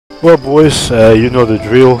Well, boys, you know the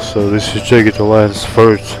drill. So this is Jagged Alliance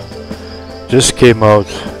third. Just came out.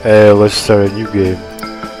 Let's start a new game.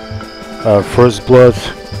 First Blood.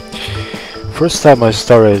 First time I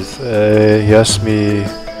started, he asked me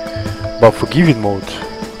about forgiving mode.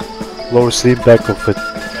 Lowers the impact of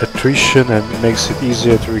attrition and makes it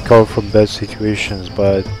easier to recover from bad situations,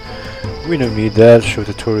 but we don't need that. Show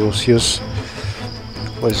tutorials, yes.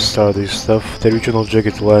 Let's start this stuff. The original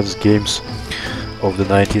Jagged Alliance games of the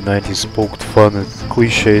 1990s poked fun at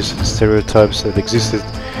cliches and stereotypes that existed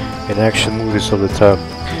in action movies of the time.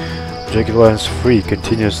 Jagged Alliance 3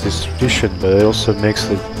 continues this tradition, but it also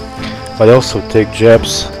take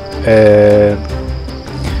jabs and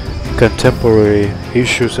contemporary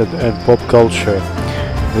issues and pop culture.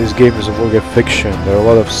 This game is a work of fiction. There are a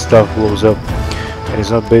lot of stuff blows up and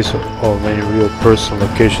is not based on any real personal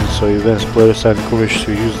occasions or events. Players are encouraged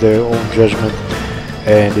to use their own judgment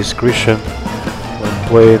and discretion when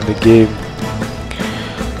playing the game.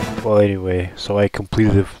 Well, anyway, so I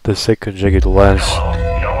completed the second Jagged Alliance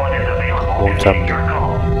a long time ago.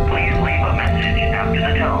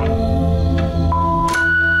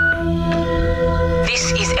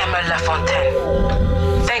 This is Emma Lafontaine.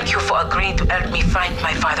 Thank you for agreeing to help me find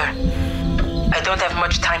my father. I don't have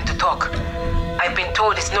much time to talk. I've been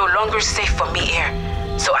told it's no longer safe for me here,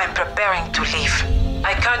 so I'm preparing to leave.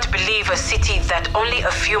 I can't believe a city that only a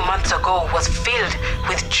few months ago was filled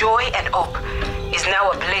with joy and hope is now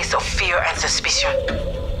a place of fear and suspicion.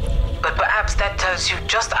 But perhaps that tells you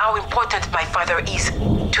just how important my father is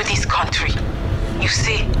to this country. You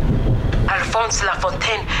see, Alphonse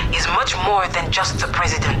Lafontaine is much more than just the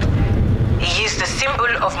president. He is the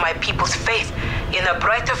symbol of my people's faith in a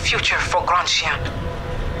brighter future for Grand Chien.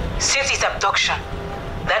 Since his abduction,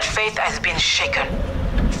 that faith has been shaken.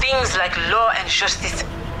 Things like law and justice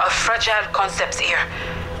are fragile concepts here,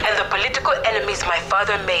 and the political enemies my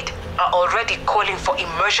father made are already calling for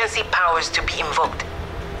emergency powers to be invoked.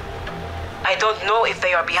 I don't know if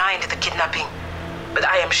they are behind the kidnapping, but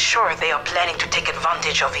I am sure they are planning to take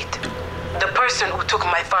advantage of it. The person who took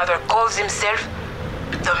my father calls himself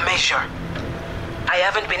the Measure. I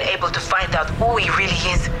haven't been able to find out who he really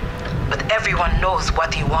is, but everyone knows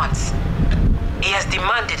what he wants. He has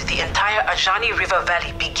demanded the entire Ajani River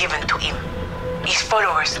Valley be given to him. His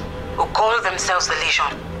followers, who call themselves the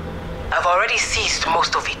Legion, have already seized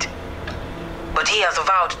most of it. But he has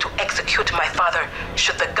vowed to execute my father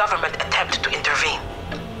should the government attempt to intervene.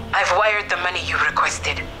 I've wired the money you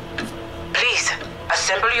requested. Please,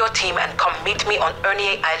 assemble your team and come meet me on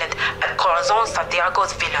Ernie Island at Corazon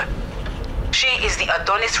Santiago's villa. She is the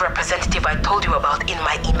Adonis representative I told you about in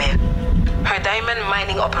my email. Her diamond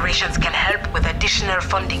mining operations can help with additional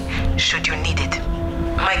funding should you need it.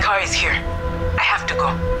 My car is here. I have to go.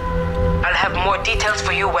 I'll have more details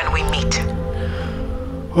for you when we meet.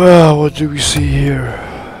 Well, what do we see here?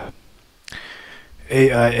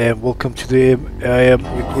 AIM. Welcome to the AIM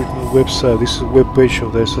recruitment website. This is a webpage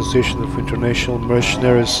of the Association of International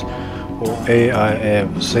Mercenaries, or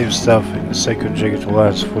AIM. Same stuff in the second Jagged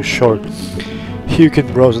Alliance for short. Here you can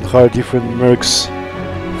browse and hire different mercs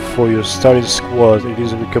for your starting squad. It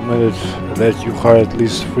is recommended that you hire at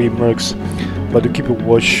least 3 mercs, but to keep a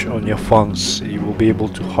watch on your funds. You will be able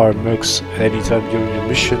to hire mercs anytime during your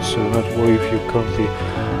mission, so do not worry if you currently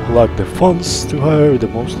lack the funds to hire the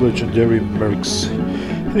most legendary mercs.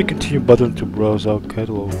 Hit the continue button to browse our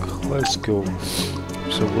catalog. Let's go.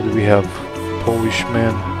 So what do we have? Polish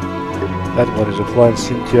man. That one is a client.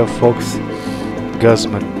 Cynthia Fox.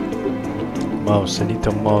 Guzman. Mouse.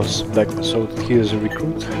 Anita Mouse. Blackman. So he is a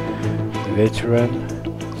recruit. Veteran.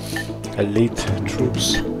 Elite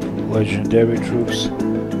troops. Legendary troops.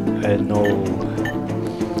 And no.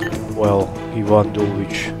 Well, Ivan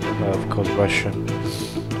Dovich. Of course, Russian.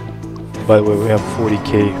 By the way, we have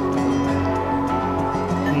 40k.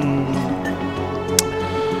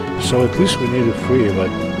 So at least we need a 3, but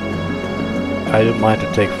I don't mind to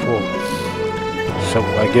take 4. So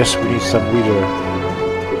I guess we need some leader.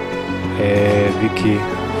 Vicky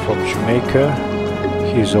from Jamaica.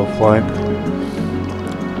 He's offline.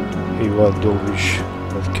 Ivan Dovich.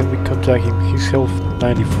 But can we contact him? His health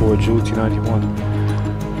 94, agility 91.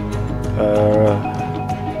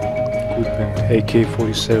 Equipment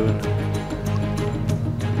AK-47.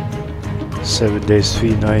 7 days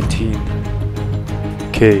fee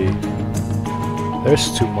 19k. That's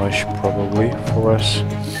too much probably for us.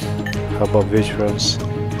 How about veterans?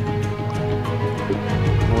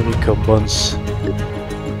 Monica Bunce,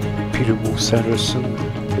 Peter Wolf Sanderson,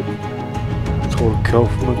 Thor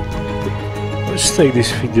Kaufman. Let's take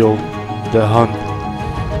this Fidel the Hun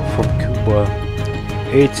from Cuba.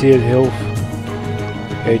 88 health,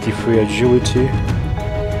 83 agility,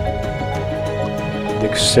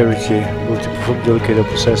 dexterity, ability to perform delicate and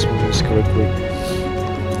precise movements correctly.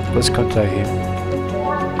 Let's contact him.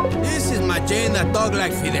 This is Magena, dog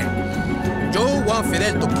like Fidel. Joe want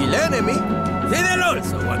Fidel to kill enemy. Fidel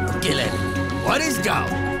also want to kill enemy. What is Joe?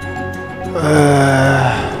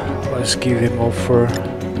 Let's give him offer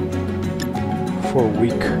for a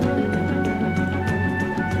week.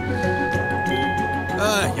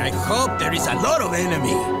 I hope there is a lot of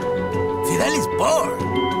enemy. Fidel is bored.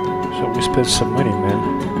 So we spent some money, man.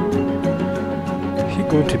 He's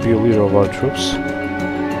going to be a leader of our troops.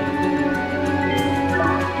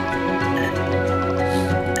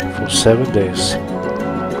 For 7 days.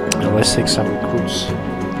 And let's take some recruits.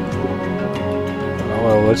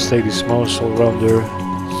 Well, let's take this mouse all-rounder.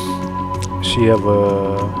 She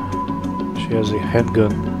has a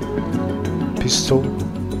handgun, pistol,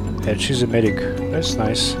 and she's a medic. That's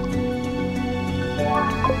nice.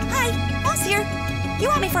 Hi, boss here. You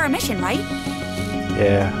want me for a mission, right?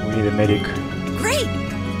 Yeah, we need a medic. Great!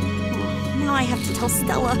 Now I have to tell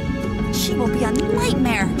Stella. She will be a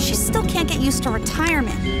nightmare. She still can't get used to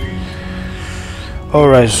retirement.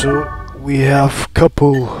 Alright, so we have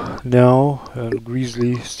couple now.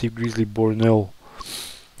 Grizzly, Steve Grizzly Bornell.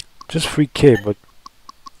 Just 3k, but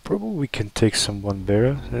probably we can take someone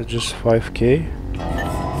better. That's just 5k.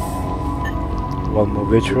 One more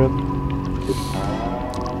veteran.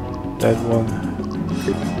 That one.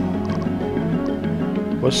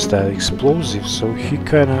 What's that? Explosive. So he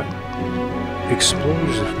kinda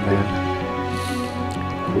explosive, man.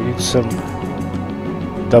 We need some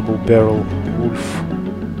double barrel wolf.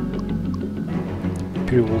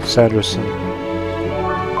 Peter Wolf Sanderson.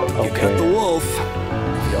 You got the wolf.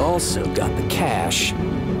 You also got the cash.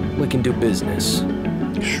 We can do business.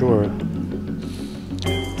 Sure.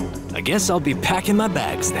 I guess I'll be packing my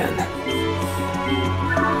bags then.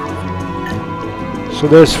 So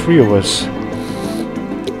there's 3 of us.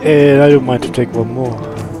 And I don't mind to take one more.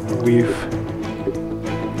 We've...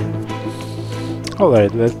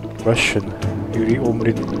 Alright, that Russian. Yuri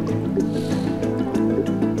Omrin.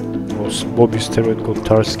 Bobby Steroid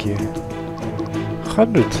Kontarsky.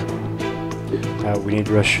 100. We need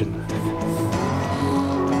Russian.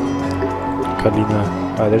 Kalina.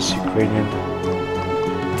 That's Ukrainian.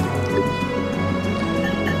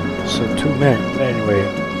 So 2 men. Anyway,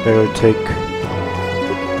 better take...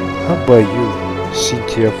 How about you,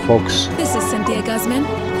 Cynthia Fox? This is Cynthia Guzman.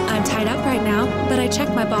 I'm tied up right now, but I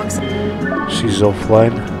checked my box. She's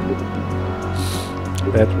offline.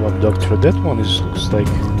 That one, Doctor. That one looks like...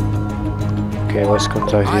 Okay, let's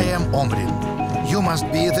contact him. I am Omrin. You must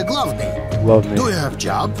be the Glavny. Glavny. Do you have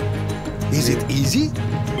job? Is it easy?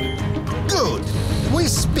 Good. We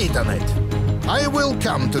spit on it. I will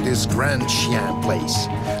come to this grand Xian place.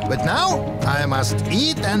 But now I must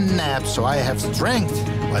eat and nap so I have strength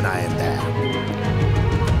when I am there.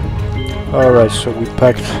 Alright, so we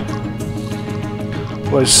packed.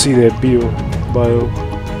 Let's see their bio.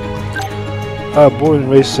 Born and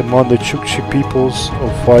raised among the Chukchi peoples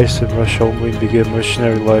of Vice in Russia, Omrin began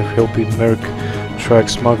mercenary life helping Merc track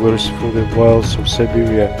smugglers through the wilds of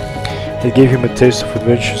Siberia. It gave him a taste of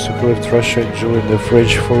adventure, so he left Russia and joined the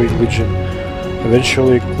French Foreign Legion,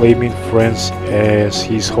 eventually claiming France as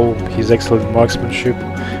his home. His excellent marksmanship,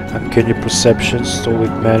 uncanny perception,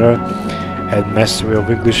 stolid manner, and mastery of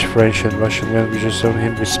English, French, and Russian languages earned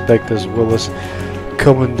him respect as well as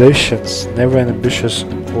commendations. Never an ambitious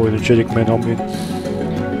or energetic man, Omrin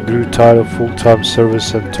grew tired of full-time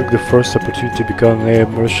service and took the first opportunity to become a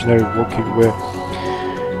mercenary, working where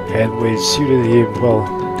and where it suited him well.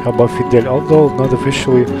 How about Fidel? Although not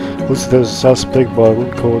officially listed as a suspect by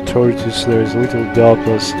local authorities, there is little doubt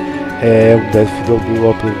that Fidel blew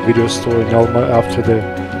up a video store in Alma after the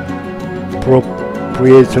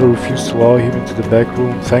proprietor refused to allow him into the back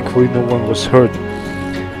room. Thankfully, no one was hurt.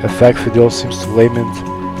 A fact Fidel seems to lament,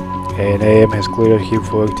 and AM has cleared him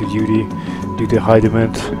for active duty due to high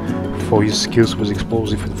demand for his skills with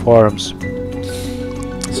explosive and firearms.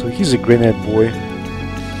 So he's a grenade boy.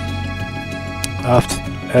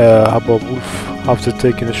 How about Wolf? After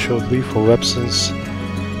taking a short leave of absence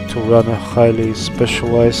to run a highly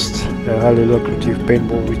specialized, highly lucrative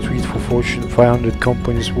paintball retreat for Fortune 500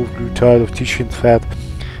 companies, Wolf grew tired of teaching fat,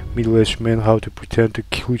 middle-aged men how to pretend to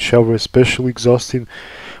kill each other. Especially exhausting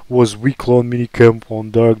was week-long minicamp on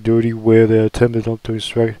Dark Dirty, where they attempted not to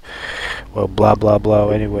instruct. Well, blah blah blah.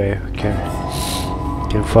 Anyway,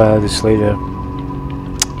 can find out this later.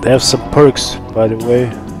 They have some perks, by the way.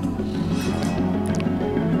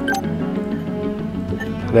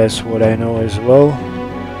 That's what I know as well.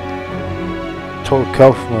 Tor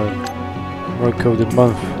Kaufman, Merc of the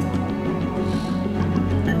Month.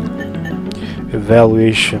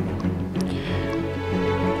 Evaluation.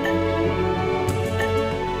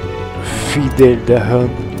 Fidel Dahan,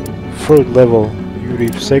 3rd level, Yuri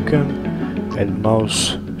 2nd, and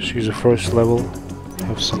Mouse, she's a 1st level,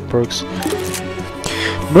 have some perks.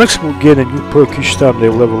 Mercs will gain a new perk each time they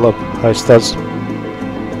level up. High stats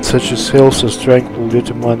such as health and strength will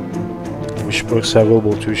determine which perks are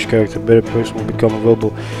available to each character. Better perks will become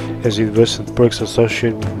available as you invest in perks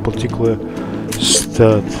associated with a particular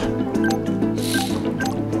stat.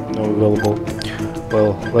 Not available.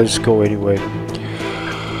 Well, let's go anyway.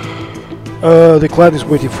 The client is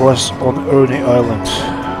waiting for us on Ernie Island.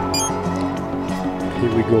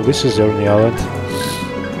 Here we go. This is Ernie Island,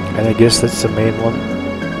 and I guess that's the main one.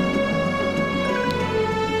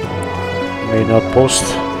 Main outpost.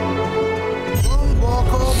 Don't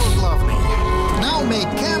walk over, Lovely. Now make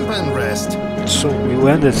camp and rest. So we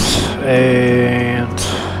landed, and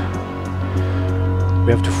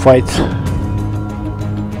we have to fight.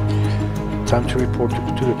 Time to report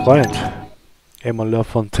to the client. Emma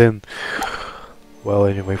LaFontaine. Well,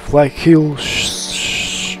 anyway, Flag Hill,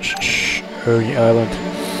 Ernie Island.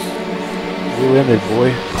 We landed,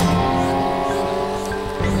 boy.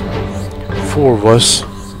 4 of us.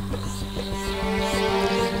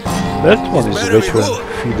 That one is a veteran,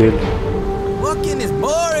 Fidel. Walking is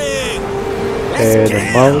boring. And a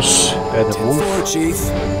mouse, and a wolf,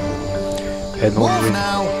 and Move only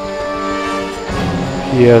now.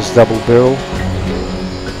 he has double barrel,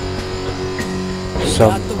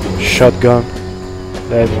 some shotgun,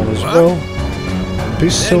 that one as well,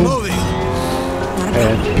 pistol,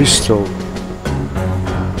 and pistol.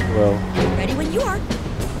 Well, Ready when you are.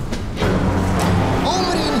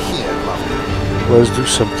 Over in here, Lovely. let's do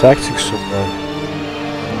some tactics on that.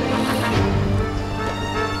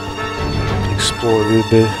 Explore a little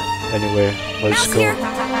bit. Anyway, let's Mouse go. here.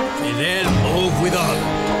 Fidel, move with honor.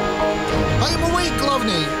 I'm awake,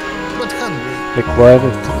 Lovely, but hungry. The client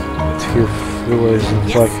at Hill Village in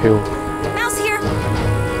Yes. Black Hill. Mouse here.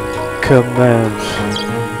 Command.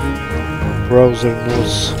 Browser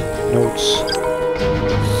notes.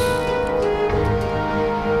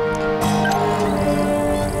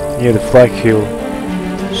 Near the Flag Hill.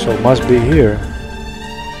 So must be here.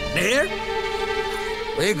 There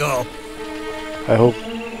we go. I hope.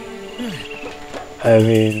 I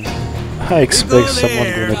mean, I expect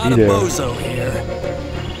someone gonna be there. Here.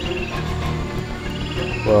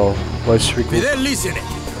 Well, let's recruit Fidel, listen.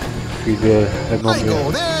 Fidel and I go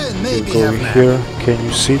Omni. there and We're maybe have going nap. here. Can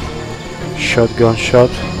you sit? Shotgun shot.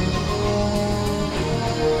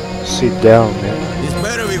 Sit down, man. This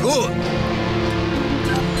better be good.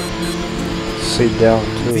 Sit down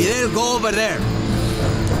too. Fidel, go over there.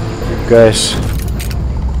 You guys.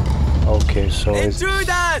 Okay, so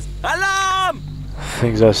Intruders! Alarm!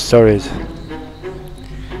 things are started.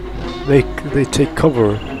 They take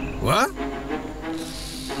cover. What?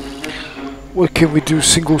 What can we do?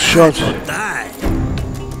 Single shot. Die.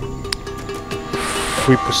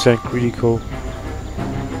 3% critical.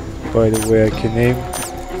 By the way, I can aim.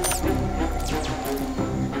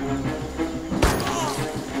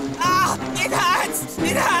 Ah! It hurts!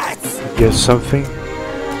 It hurts! Get something.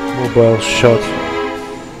 Mobile shot.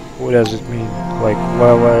 What does it mean? Like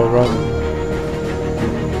while I run?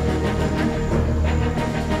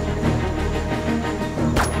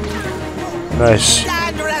 Nice.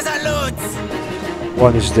 Stand resolute!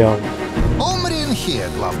 One is down. Over in here,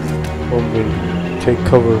 Lovely. Only take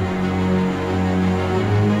cover.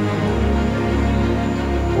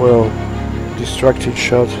 Well, distracting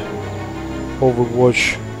shot.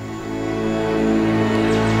 Overwatch.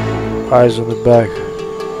 Eyes on the back.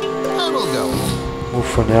 I will go. Move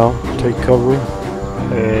for now. Take cover.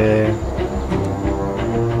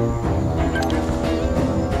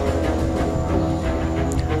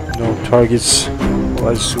 No targets.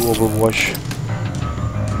 Let's do Overwatch.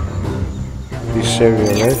 This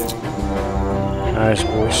area, right? Nice,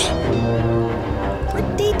 boys.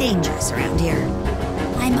 Pretty dangerous around here.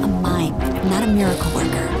 I'm a mime, not a miracle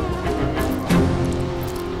worker.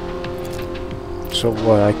 So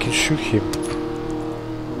what? I can shoot him.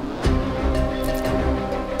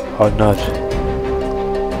 Or not.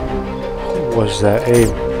 Was that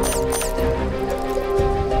aim?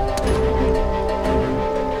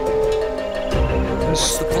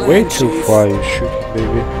 That's way too far you're shooting,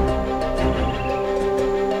 baby.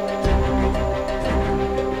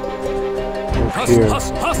 Move here.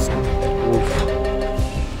 Wolf.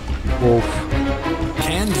 Wolf.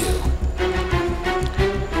 Can do.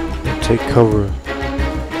 Take cover.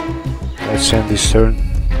 That's Sandy's turn.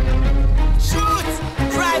 Shoot!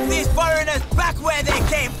 Drive these foreigners back where they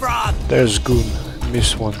came from! There's Goon.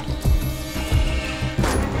 Miss one.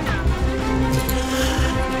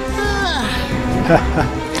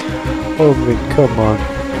 Oh man, come on.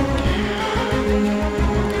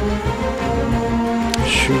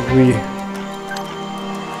 should we?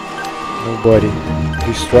 Nobody.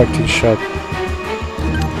 Distracting shot.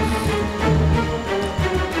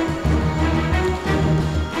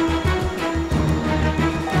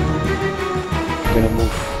 Gonna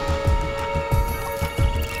move.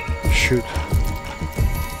 Shoot.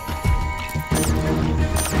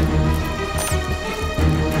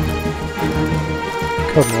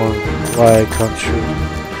 Come on, why I can't shoot?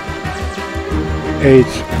 8,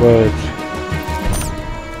 but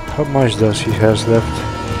how much does he has left?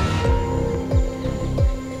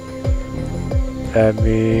 I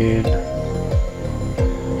mean,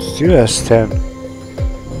 still has 10.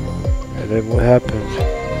 And then what happened?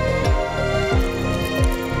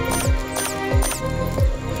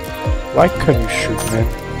 Why can't you shoot, man?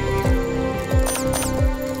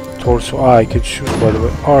 Torso. Ah, I can shoot, by the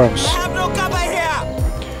way. Arms.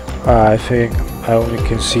 Ah, I think I only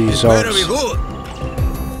can see his arms.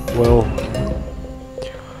 Well,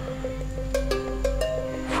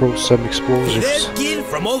 throw some explosives. Kill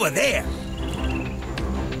from over there.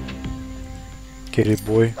 Get it,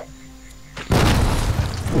 boy.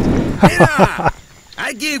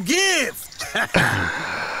 I give gifts.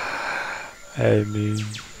 I mean,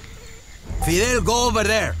 Fidel, go over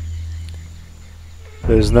there.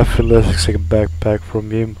 there's nothing left except a backpack from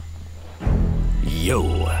him Yo.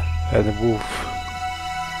 and a wolf.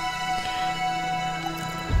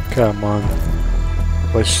 Come on,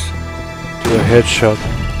 let's do a headshot.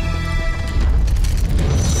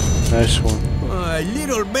 Nice one.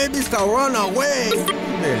 Little babies can run away.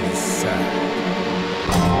 Very sad.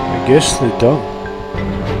 I guess they're done.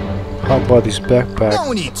 How about this backpack?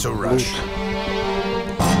 No need to rush. Loot.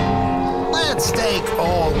 Let's take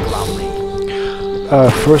all lovely.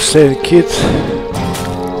 First aid kit.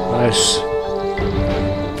 Nice.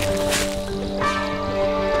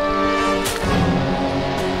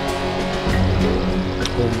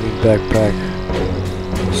 Only backpack.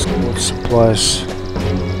 School supplies.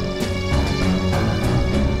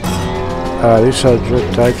 These are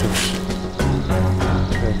dropped items.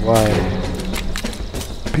 And why?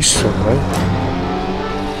 Pistol, right?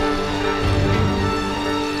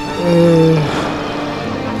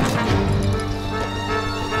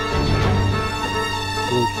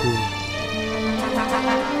 Cool.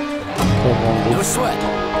 Come on, No look. sweat.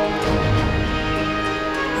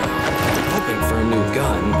 Hoping for a new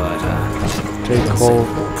gun, but Take let's hold.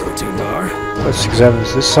 save a protein bar. Let's examine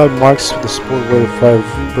this. This sign marks the sport where the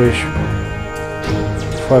 5 British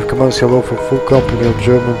 5 commands hello from full company of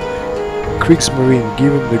German Kriegsmarine,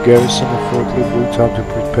 giving the garrison of Fort Lee Blue time to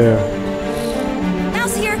prepare.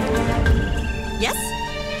 Mouse here. Yes?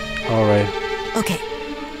 Alright. Okay.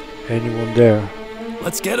 Anyone there?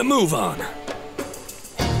 Let's get a move on.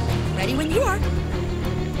 Ready when you are.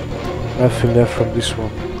 Nothing left from this one.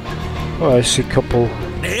 Oh, I see a couple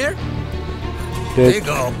There? There you dead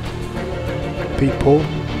go. people.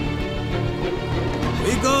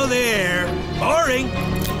 We go there. Boring.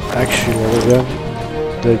 Actually, all of them.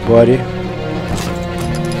 Dead body.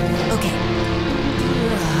 Okay.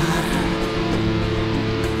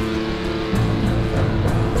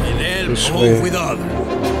 Fidel, This move way. with order.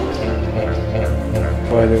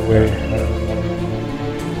 By the way,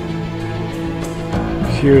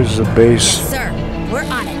 here's the base. Sir, we're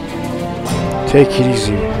on it. Take it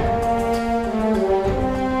easy.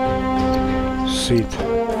 Sit.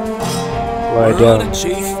 Lie We're on down. it,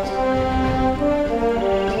 Chief.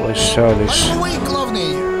 Let's try this. Awake,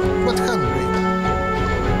 lovely, but hungry.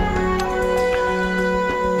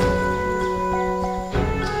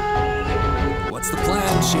 What's the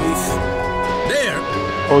plan, Chief? There.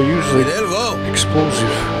 Oh, usually Fidel, go.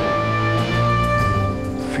 explosive.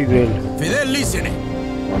 Fidel. Fidel, listening.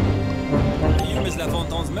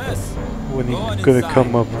 When he's gonna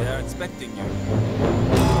come up.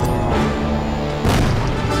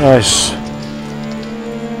 Nice.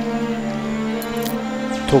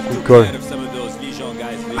 Talk with guard.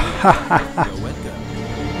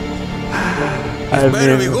 I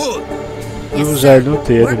Better be mean, good. those are not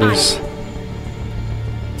the enemies.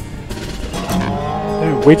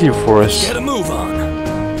 They're waiting for us. Get a move on.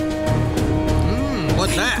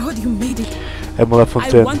 What's that? God, you made it. Emola I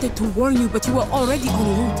Fontaine. wanted to warn you, but you were already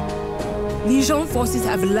en route. Legion forces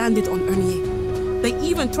have landed on Ernie. They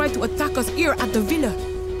even tried to attack us here at the villa.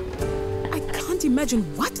 I can't imagine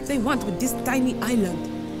what they want with this tiny island.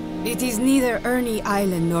 It is neither Ernie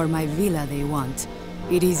Island nor my villa they want.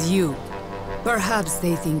 It is you. Perhaps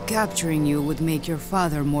they think capturing you would make your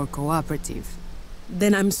father more cooperative.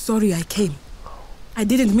 Then I'm sorry I came. I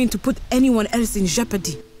didn't mean to put anyone else in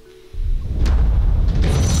jeopardy.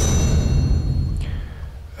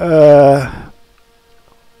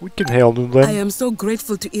 We can handle them. I am so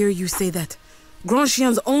grateful to hear you say that. Grand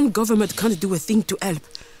Chien's own government can't do a thing to help.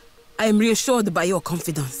 I am reassured by your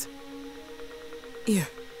confidence. Here,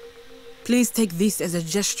 please take this as a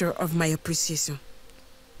gesture of my appreciation.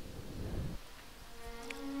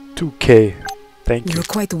 2K. Thank you. You're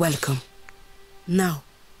quite welcome. Now,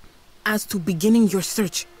 as to beginning your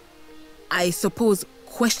search, I suppose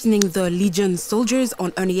questioning the Legion soldiers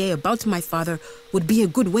on Ernie about my father would be a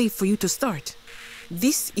good way for you to start.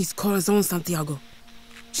 This is Corazon Santiago.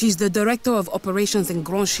 She's the director of operations in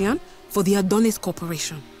Grand Chien for the Adonis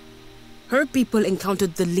Corporation. Her people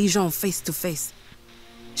encountered the Legion face to face.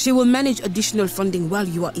 She will manage additional funding while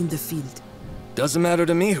you are in the field. Doesn't matter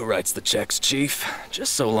to me who writes the checks, Chief.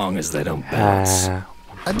 Just so long as they don't bounce.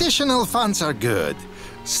 Additional funds are good.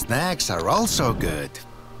 Snacks are also good.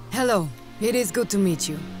 Hello, it is good to meet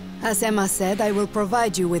you. As Emma said, I will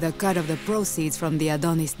provide you with a cut of the proceeds from the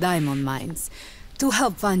Adonis diamond mines to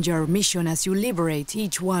help fund your mission as you liberate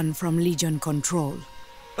each one from Legion control.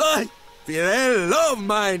 Ay, Fidel love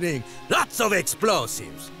mining. Lots of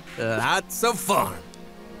explosives. Lots of fun.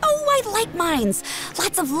 Oh, I like mines.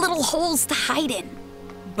 Lots of little holes to hide in.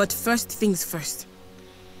 But first things first.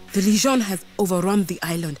 The Legion has overrun the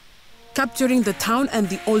island, capturing the town and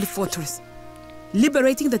the old fortress.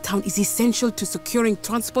 Liberating the town is essential to securing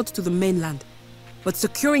transport to the mainland. But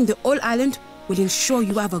securing the whole island will ensure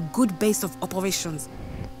you have a good base of operations.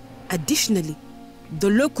 Additionally, the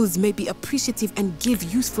locals may be appreciative and give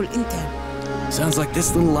useful intel. Sounds like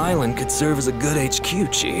this little island could serve as a good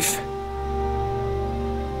HQ, Chief.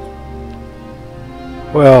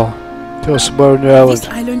 Well, tell us about the island. This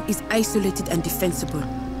island is isolated and defensible,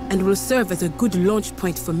 and will serve as a good launch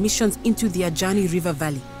point for missions into the Ajani River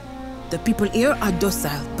Valley. The people here are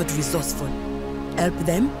docile but resourceful. Help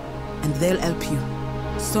them, and they'll help you.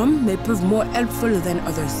 Some may prove more helpful than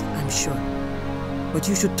others, I'm sure. But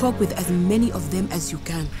you should talk with as many of them as you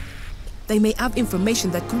can. They may have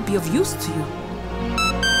information that could be of use to you.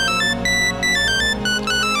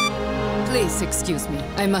 Please excuse me,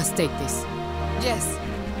 I must take this. Yes.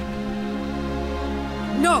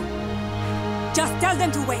 No! Just tell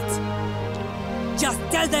them to wait! Just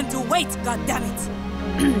tell them to wait, goddammit!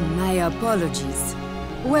 My apologies.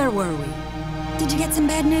 Where were we? Did you get some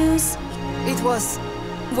bad news? It was...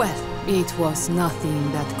 well, it was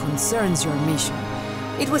nothing that concerns your mission.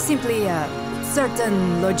 It was simply,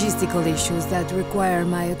 certain logistical issues that require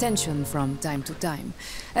my attention from time to time.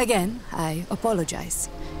 Again, I apologize.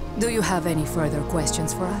 Do you have any further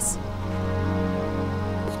questions for us?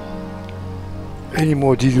 Any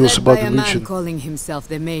more details Led about by the a man region? calling himself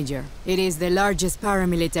the Major. It is the largest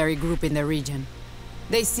paramilitary group in the region.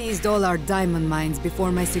 They seized all our diamond mines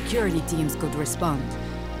before my security teams could respond.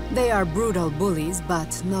 They are brutal bullies,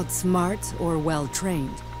 but not smart or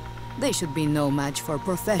well-trained. They should be no match for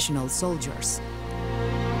professional soldiers.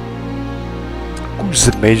 Who's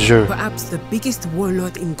the Major? Perhaps the biggest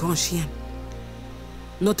warlord in Grand Chien.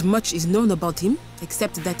 Not much is known about him,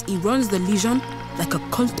 except that he runs the Legion like a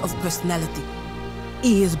cult of personality.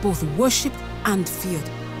 He is both worshipped and feared.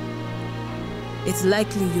 It's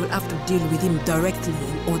likely you'll have to deal with him directly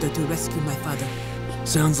in order to rescue my father.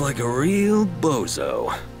 Sounds like a real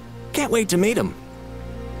bozo. Can't wait to meet him.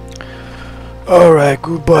 Alright,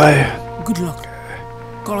 goodbye. Good luck.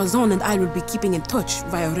 Corazon and I will be keeping in touch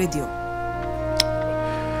via radio.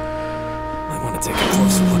 Might want to take a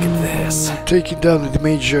closer look at this. Taking down the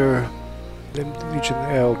Major. The Legion,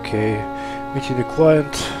 okay. Meeting the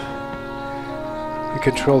client. You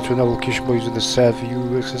can travel to another location by using the side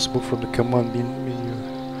view accessible from the command menu.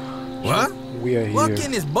 What? We are here.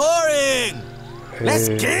 Walking is boring! Let's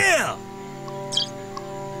kill!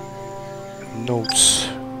 Notes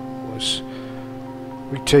was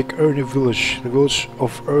retake Ernie village. The village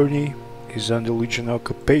of Ernie is under Legion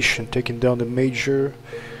occupation. Taking down the Major.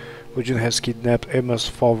 Legion has kidnapped Emma's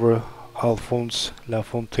father, Alphonse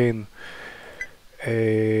Lafontaine,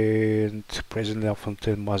 and President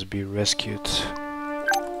Lafontaine must be rescued.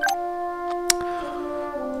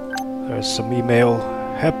 There's some email.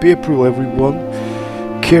 Happy April, everyone.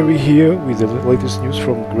 Carrie here with the latest news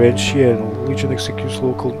from Grand Chien. Legion executes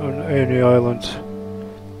local on Ernie Island.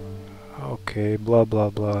 Okay, blah blah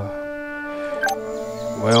blah.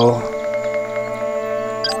 Well,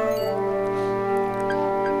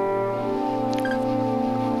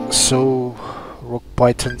 so rock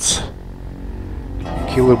pythons,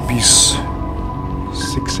 killer beasts,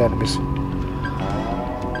 6 enemies.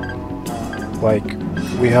 Like,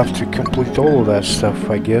 we have to complete all of that stuff,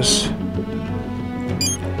 I guess.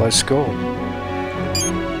 Let's go.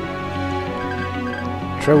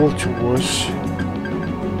 Travel towards...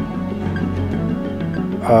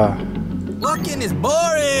 Walking is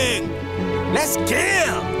boring! Let's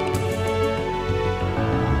kill!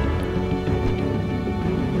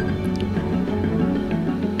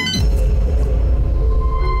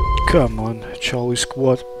 Come on, Charlie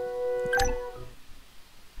Squad.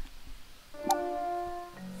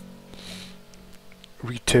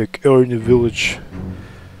 Retake Ernie village.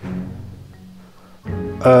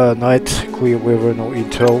 Night, clear weather, no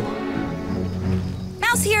intel.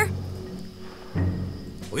 Mouse here.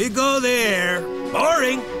 We go there.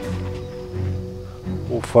 Boring.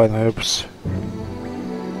 We'll find herbs.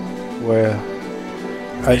 Where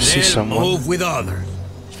I see someone. Move with others.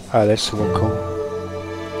 Ah, that's the local.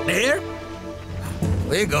 There?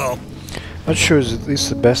 We go. Not sure is this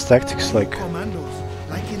the best tactics, like commandos,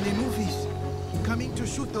 like in the movies, coming to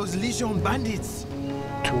shoot those Legion bandits.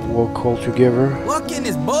 to work all together. Walking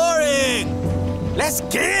is boring. Let's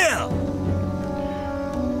kill.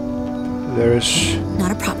 There's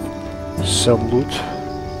Not a problem. some loot.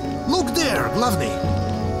 Look there, Glavny.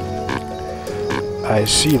 I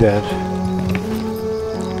see that.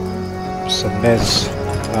 Some meds.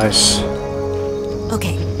 Nice.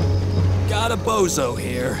 Okay. Got a bozo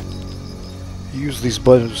here. Use this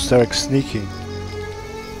button to start sneaking.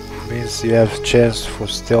 Means you have chance for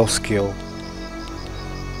stealth skill.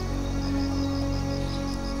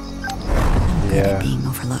 Yeah. Being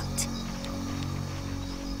overlooked.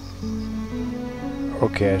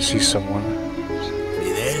 Okay, I see someone.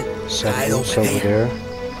 Fidel, Someone's over there.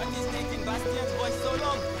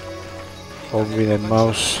 Alvin and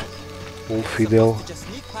Mouse. Wolf Fidel.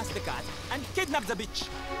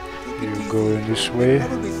 You go in this way.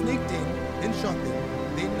 Probably sneaked in, then shot them.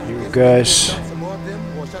 Then You I guess guys. shot some more of them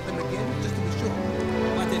or shot them again just to be sure.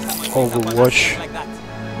 Overwatch.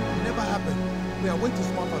 Never happened. We are way too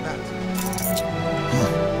smart for that.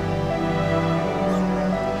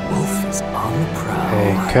 Wolf is on the prowl.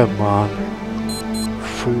 Hey, come on.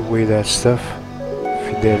 Throw away that stuff.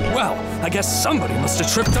 Fidel. Well, I guess somebody must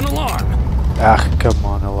have tripped an alarm. Ah, come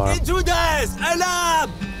on, alarm. Intruders!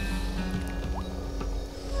 Alarm!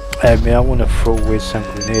 I mean, I wanna throw away some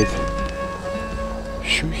grenade.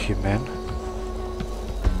 Shoot him, man.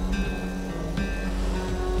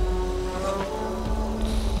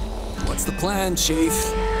 What's the plan, Chief?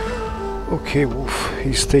 Okay, Wolf,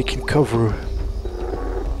 he's taking cover.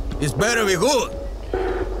 It's better be good.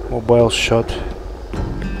 Mobile shot.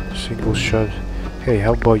 Single shot. Hey,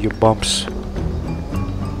 how about your bumps?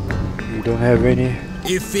 You don't have any?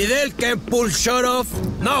 If Fidel can pull shot off,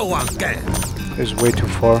 no one can. It's way too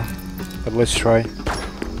far. But let's try.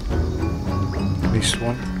 This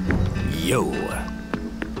one. Yo.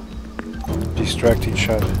 Distracting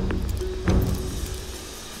shot.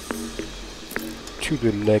 To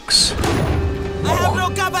the legs. I have no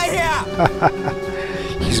cover here!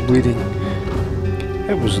 He's bleeding.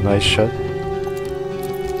 That was a nice shot.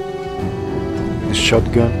 The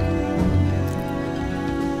shotgun.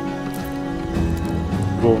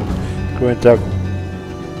 Go and tackle.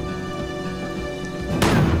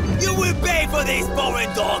 You will pay for these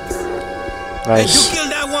boring dogs! Nice. And you kill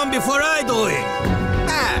that one before I do it!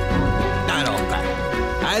 Ah! Not okay.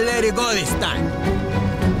 I let it go this time.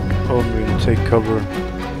 Oh, man, take cover.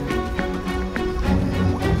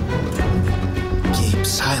 Keep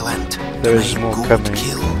silent. There is more coming.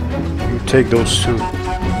 Kill. You take those two.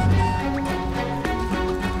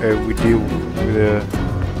 We deal with the...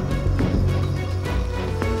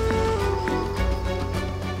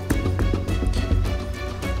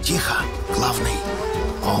 Тихо, главный.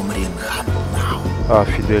 Omrin hunt now. Ah,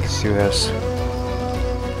 Fidel still has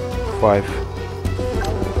 5.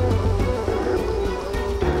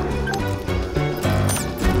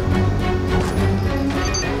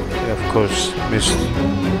 Yeah, of course, missed.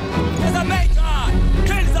 There's a major!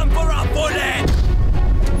 Kill them for a bullet!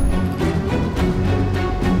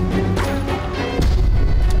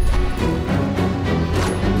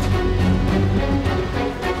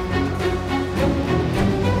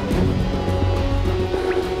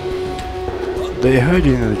 They hide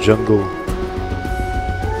in the jungle.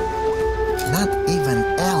 Not even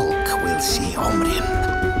elk will see Omrin.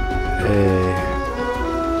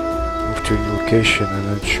 Move to a location and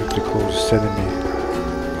then shoot the closest enemy.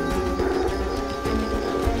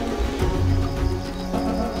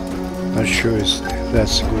 Not sure if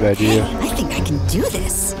that's a good idea. I think I can do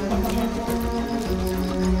this.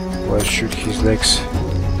 Well, shoot his legs.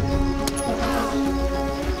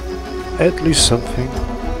 At least something.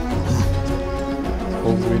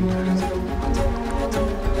 Omrin.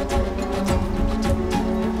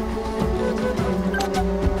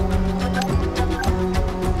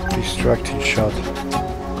 Distracting shot.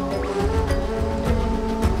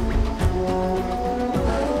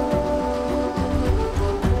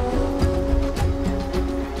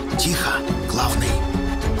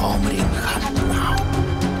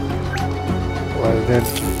 then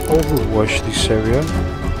overwash this area.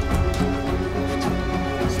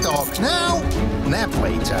 Talk now, nap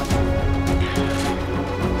later.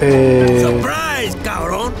 Surprise,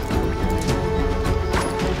 cabrón!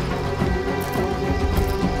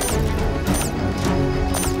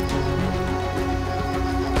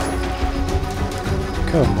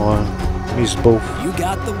 Come on, miss both. You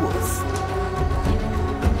got the wolf.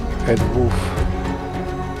 And wolf.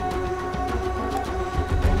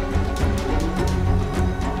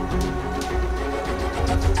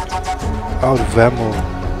 Out of ammo,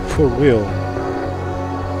 for real.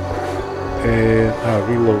 And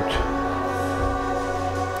reload.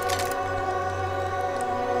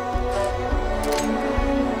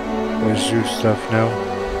 Let's do stuff now.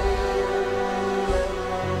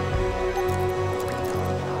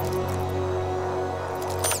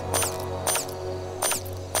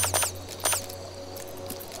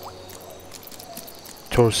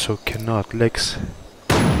 Torso cannot, legs.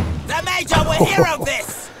 The Major will hear of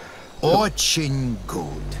this! Очень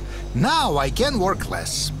good. Now I can work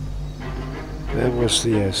less. That was,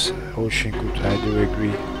 yes, ocean good, I do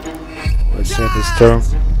agree. Let's end this turn.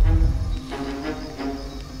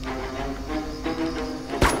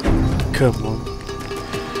 Come on.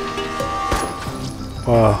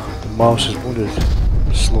 Wow, the mouse is wounded.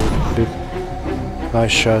 Slow a bit.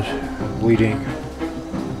 Nice shot. Bleeding.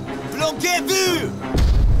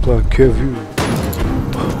 Planquez vu.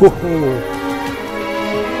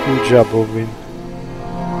 Good job, Owen.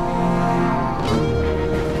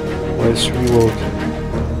 Let's reload.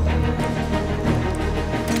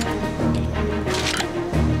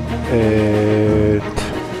 And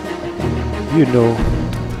you know,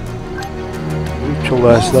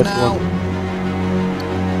 neutralize that one.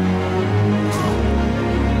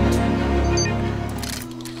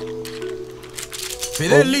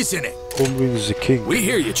 Fidel, listening. Owen is the king. We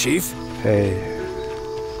hear you, Chief. Hey,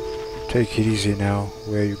 take it easy now.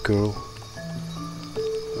 Where you go?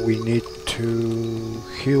 We need to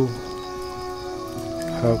heal.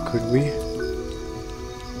 How could we?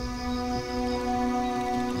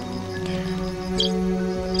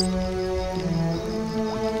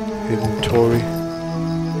 Inventory.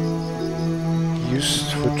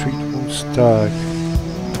 Used for treatment stag.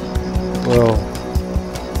 Well,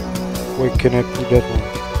 where can I put that one?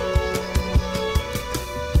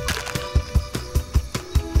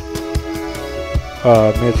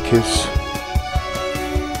 Medkits.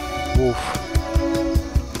 Wolf.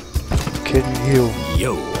 Can you heal?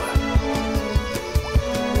 Yo.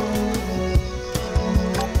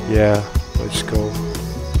 Yeah, let's go.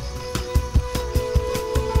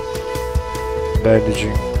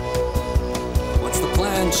 Bandaging. What's the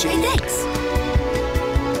plan, Chief? Hey, thanks.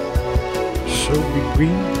 So we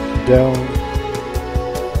bring down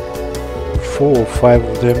 4 or 5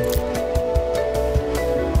 of them.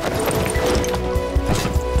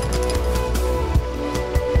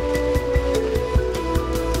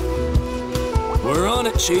 We're on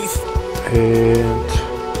it, Chief. And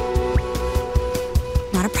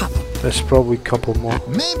Not a problem. there's probably a couple more.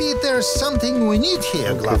 Maybe there's something we need here,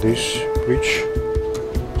 Look at Glove. this bridge.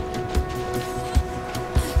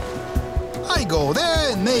 I go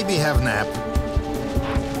there and maybe have nap.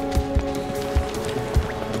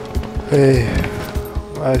 Hey,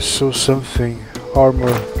 I saw something.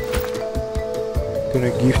 Armor.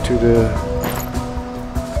 Gonna give to the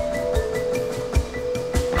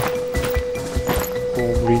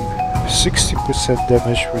Marine. 60%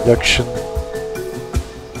 damage reduction.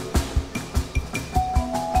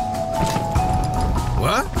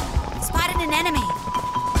 What? Spotted an enemy.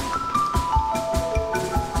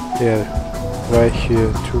 Yeah, right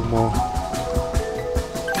here, 2 more.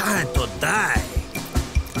 Time to die.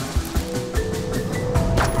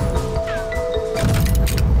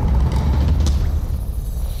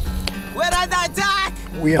 We're under attack!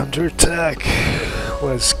 We under attack.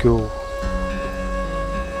 Let's go.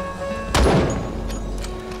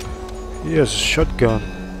 Yes, shotgun.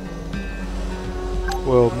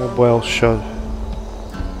 Well, mobile shot.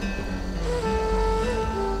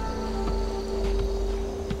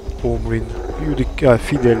 Marine. You the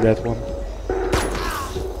Fidel that one.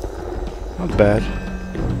 Not bad.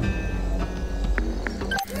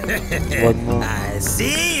 One more. I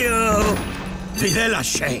see you! Fidel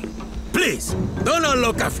Ashain. Please, don't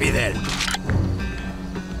unlock a Fidel.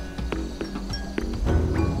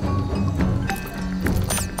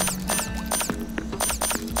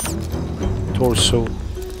 Torso.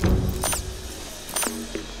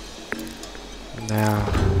 Nah.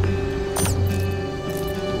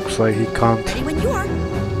 Looks like he can't. Ready when you are.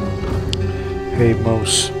 Hey,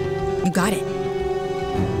 mouse. You got it.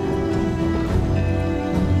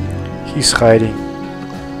 He's hiding.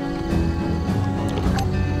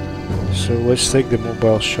 So let's take the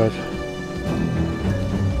mobile shot.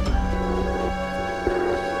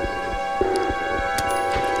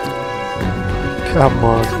 Come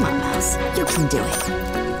on. Come on, Mouse. You can do it.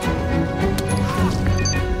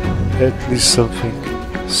 At least something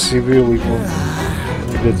severely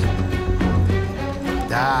wounded.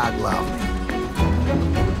 Dog love.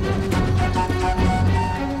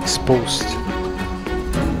 Exposed.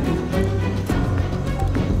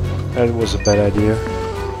 That was a bad idea.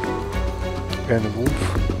 And a wolf.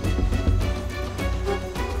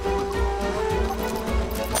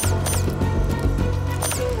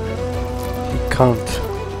 He can't.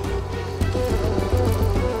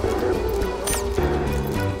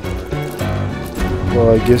 Well,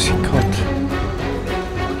 I guess he can't.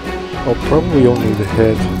 Oh, probably only the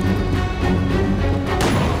head.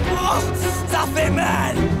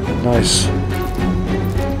 Nice.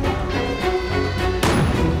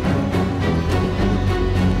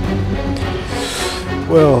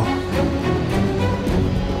 Well,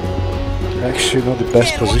 actually not the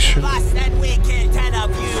best position.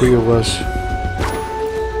 3 of us.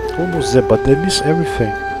 Almost there, but they miss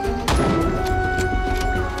everything.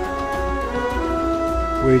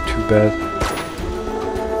 Way too bad.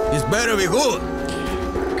 This better be good.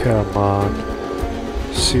 Come on.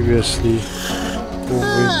 Seriously.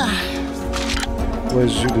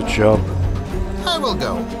 Let's do the job. I will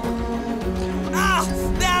go. Ah!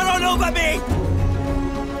 They're all over me!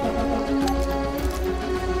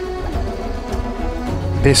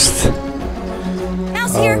 Missed.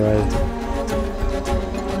 Mouse here. Alright.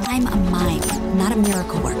 I'm a mime, not a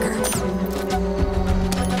miracle worker.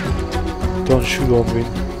 Don't shoot on me.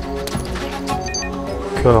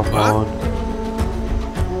 Come on.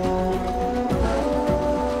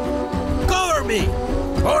 Cover me!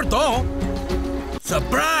 Pardon!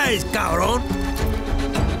 Surprise, cabron!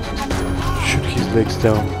 Shoot his legs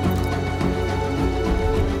down.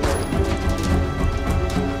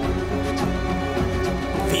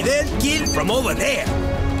 Fidel killed from over there.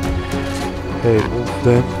 Hey, move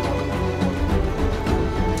them.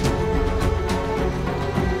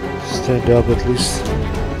 Stand up at least.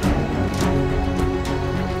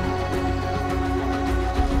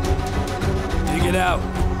 Dig it out.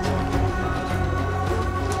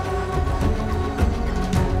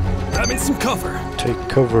 I'm in some cover. Take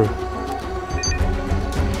cover.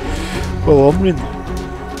 Well, I'm in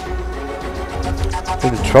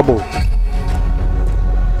trouble.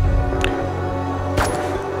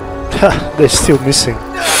 Ha! They're still missing.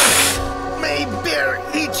 May bear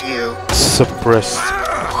eat you. Suppressed.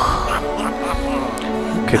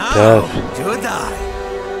 Look at that. You die.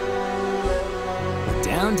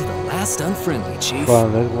 Down to the last unfriendly, Chief. Wow,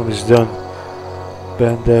 that one is done.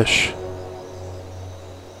 Bandage.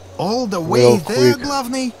 All the way Real there, quick.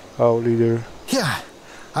 Glovney? Our leader. Yeah,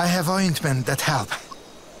 I have ointment that help.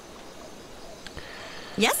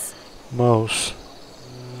 Yes? Mouse.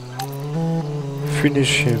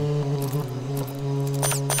 Finish him.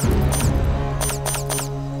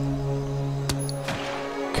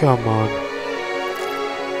 Come on.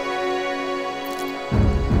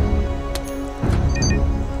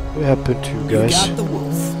 What happened to you guys? You got the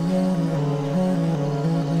wolf.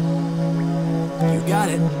 You got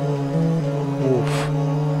it. Wolf.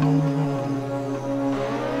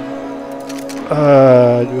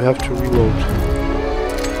 You have to reload.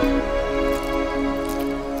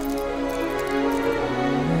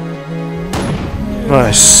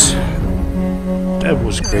 Nice. That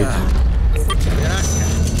was great.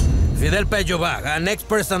 Fidel paid you back. Next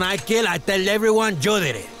person I kill, I tell everyone you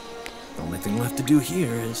did it. The only thing left to do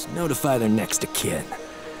here is notify their next of kin.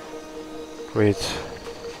 Great.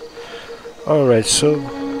 Alright, so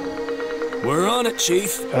We're on it,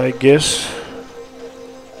 Chief. I guess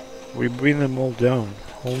we bring them all down.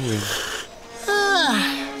 Only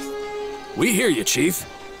We hear you, Chief.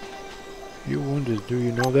 you wounded, do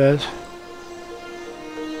you know that?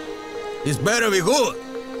 This better be good.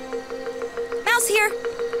 Mouse here.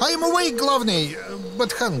 I am awake, Glovney,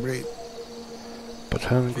 but hungry. But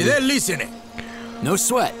hungry. Fidel listening. No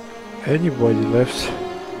sweat. Anybody left?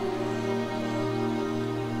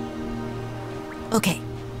 Okay.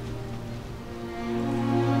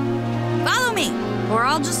 Follow me, or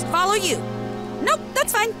I'll just follow you. Nope,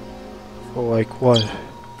 that's fine. Or like what?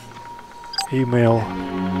 Email.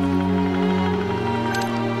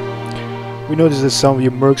 We noticed that some of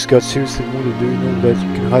your mercs got seriously wounded. Do you know that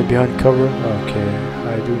you can hide behind cover? Okay,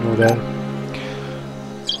 I do know that.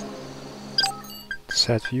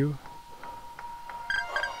 Sat view.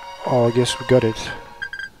 Oh, I guess we got it.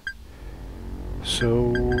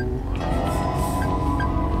 So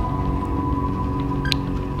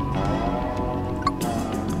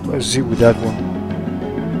Let's deal with that one.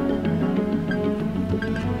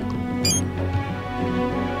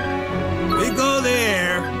 We go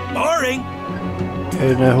there. Boring.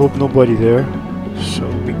 And I hope nobody there. So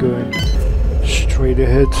we're going straight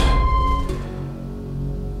ahead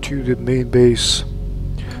to the main base.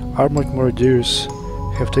 Armored marauders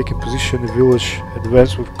have taken position in the village.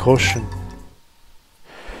 Advance with caution.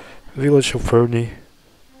 Village of Ernie.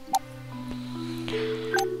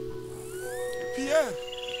 Pierre,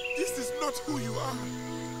 this is not who you are.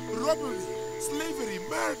 Robbery, slavery,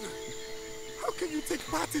 murder. How can you take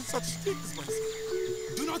part in such things, my son?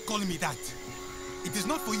 Do not call me that. It is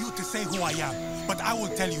not for you to say who I am, but I will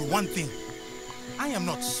tell you one thing. I am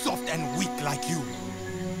not soft and weak like you.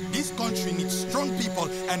 This country needs strong people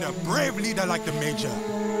and a brave leader like the Major.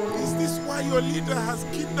 Is this why your leader has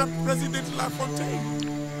kidnapped President LaFontaine?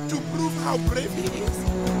 To prove how brave he is?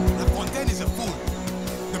 LaFontaine is a fool.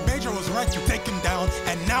 The Major was right to take him down,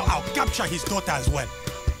 and now I'll capture his daughter as well.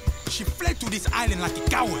 She fled to this island like a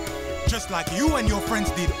coward, just like you and your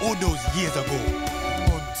friends did all those years ago.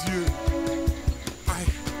 Mon Dieu.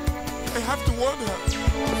 I have to warn her. You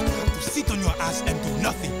have to sit on your ass and do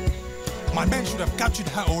nothing. My men should have captured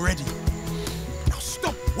her already. Now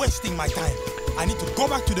stop wasting my time. I need to go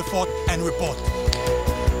back to the fort and report.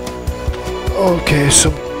 Okay,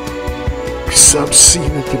 some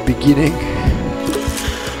scene at the beginning.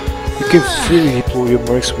 You can freely deploy your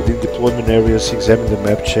mercs within deployment areas, examine the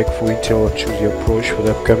map, check for intel and choose your approach for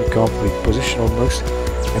the upcoming conflict. Position all mercs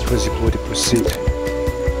and press deploy to proceed.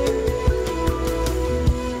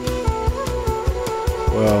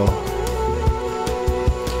 Well,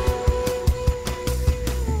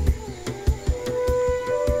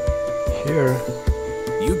 here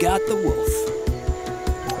you got the wolf.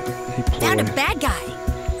 Found a bad guy.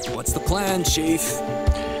 What's the plan, Chief?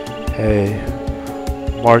 Hey,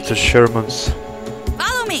 Martha Sherman's.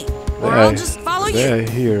 Follow me, or I'll just follow you. They're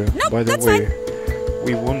here. Nope, by the that's way, fine.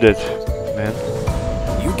 we wounded, man.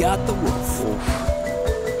 You got the wolf.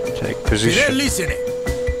 Take position. Fidel, listen.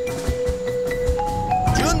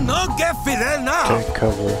 You no get Fidel now. Take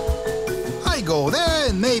cover. I go there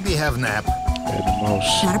and maybe have nap. And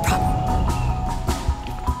mouse. Not a problem.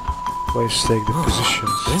 Please take the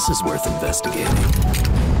positions. This is worth investigating.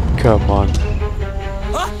 Come on.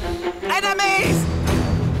 Enemies!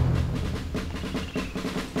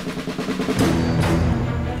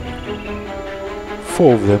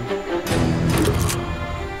 4 of them.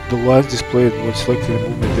 The lines displayed when selecting the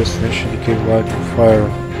movement destination indicate line of fire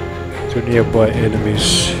to nearby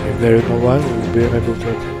enemies. If there is no line, we will be unable to.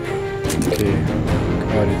 Okay,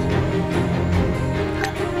 got it.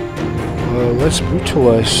 Let's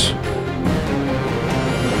brutalize.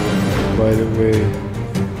 By the way,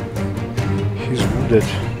 he's wounded,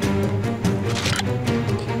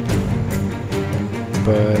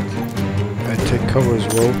 but I take cover as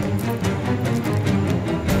well.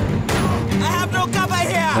 I have no cover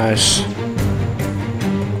here. Nice,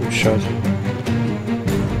 good shot.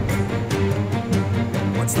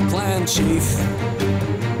 What's the plan, Chief?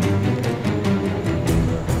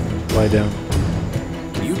 Lie down.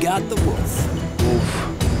 You got the wolf. Wolf,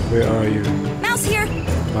 where are you? Mouse here.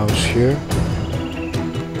 Mouse here.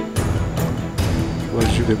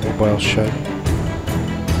 Let's do the mobile shot.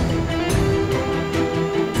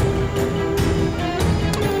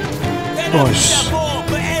 Nice.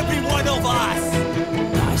 For every one of us.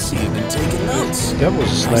 I see you've been taking notes. That was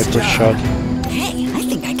a sniper shot. Hey, I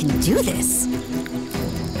think I can do this.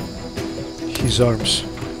 His arms.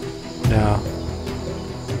 Now.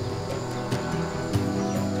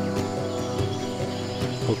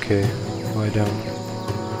 Okay, lie down.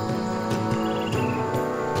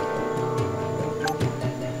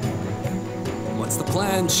 What's the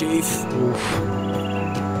plan, Chief? Oof.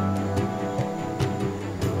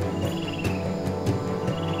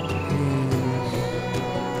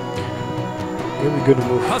 Where are we gonna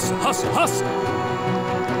move? Hustle, hustle, hustle!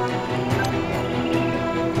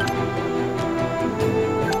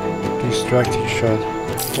 Distracting shot.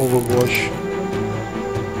 Overwatch.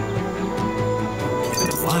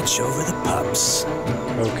 Watch over the pups.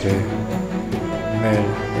 Okay. Man,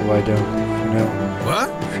 lie down for now. What?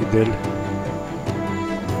 Fidel.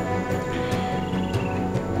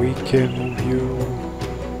 We can move you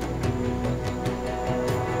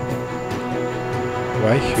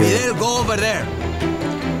right here. Fidel, go over there.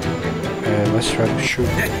 And let's try to shoot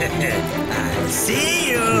I see his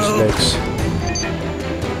you. legs.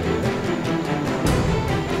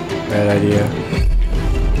 Bad idea.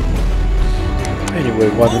 Anyway,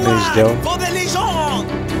 one enemy is down. For the Legion.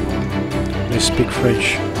 They speak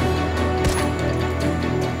French.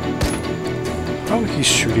 Oh, he's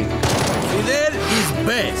shooting. Fidel is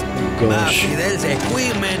best. But Fidel's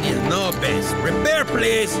equipment is no best. Repair,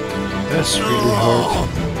 please. That's really hard.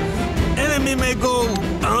 Enemy may go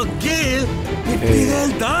unkill if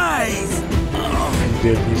Fidel dies.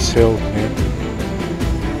 Fidel needs help, man.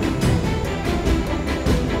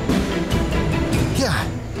 Yeah,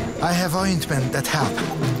 I have ointment that help.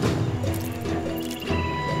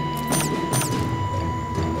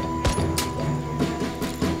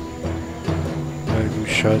 Good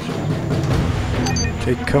shot.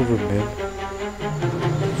 Take cover, man.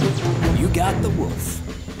 You got the wolf.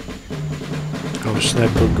 Oh,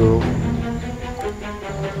 sniper girl.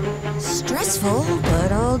 Stressful,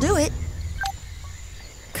 but I'll do it.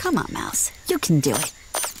 Come on, Mouse. You can do it.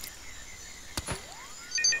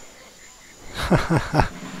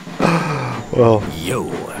 Well, yo.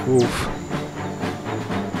 Oof.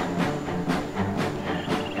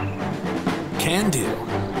 Can do.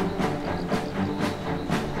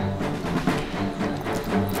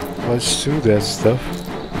 Let's do that stuff.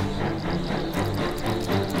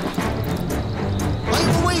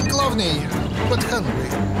 I'm awake, Lovney, but hungry.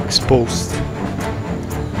 Exposed.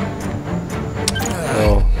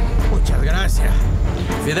 Oh. Muchas gracias.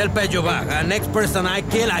 Fidel Pejovac, next person I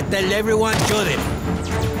kill, I tell everyone shoot him.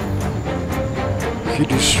 He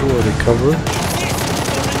destroyed the cover.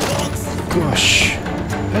 Gosh,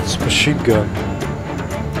 that's machine gun.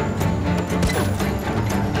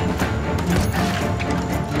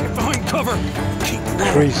 Get behind cover.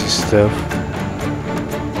 Crazy stuff.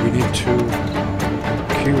 We need to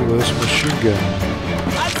kill this machine gun.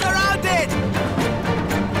 I'm surrounded!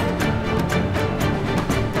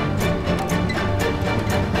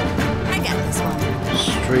 I got this one.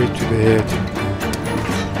 Straight to the head.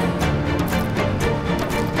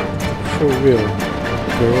 For real,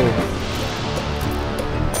 girl.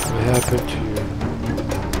 What happened to you?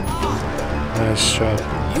 Nice shot.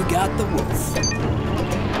 You got the wolf.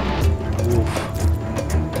 Wolf.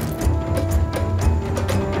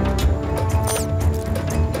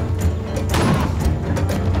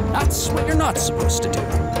 That's what you're not supposed to do.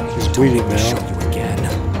 He's bleeding now. Show you again.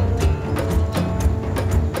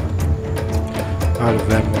 Out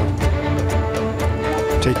of ammo.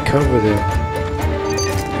 Take cover there.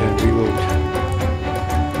 And reload.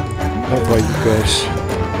 How about you guys?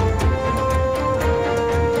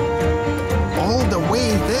 All the way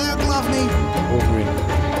there, Lovney? Over it.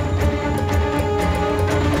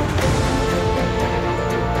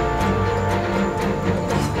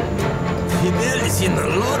 Fidel is in a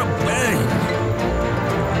lot of pain.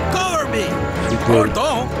 Cover me! Fidel. Or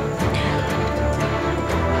don't.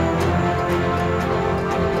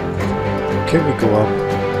 Can we go up?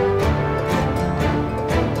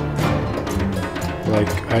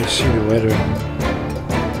 Like, I see the ladder.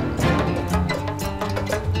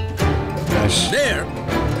 Nice. There!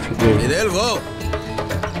 Fidel. Fidel, go!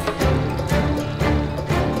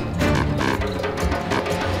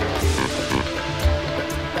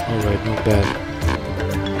 Alright, not bad.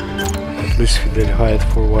 At least Fidel hide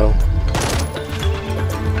for a while.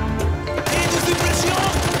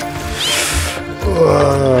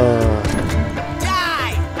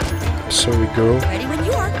 Sorry, girl. Ready when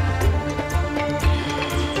you are.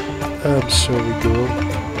 I'm sorry, girl.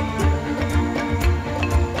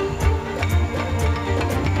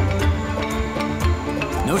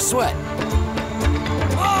 No sweat.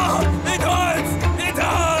 Oh! It hurts! It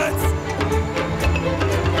hurts!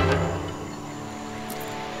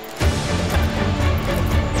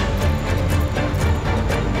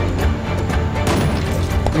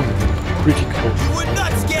 Critical. You would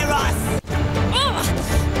not scare us!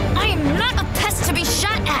 I am not a pest to be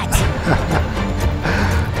shot at.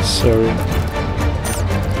 Sorry.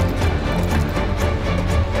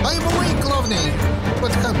 I'm awake, Lovney,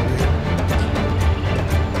 but hungry.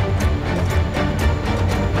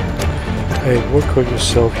 Hey, work on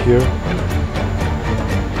yourself here.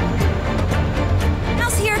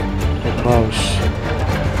 Mouse here. A mouse.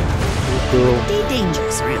 Good girl. Be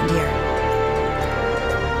dangerous around here.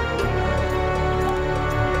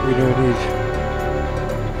 We don't need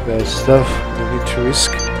that stuff. No need to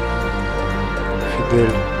risk.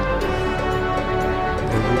 Fidel.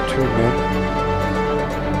 And you too, man.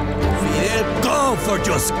 Fidel, go for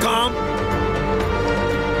just come!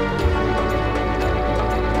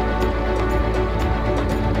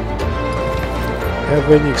 Have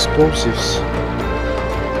any explosives?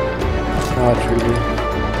 Not really.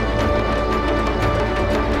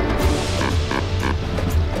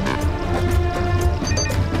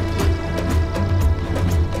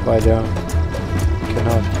 Lie down.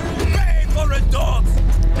 Cannot. Pay for the dogs!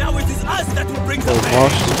 Now it is us that will bring the Oh,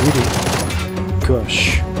 mouse is bleeding. Gosh.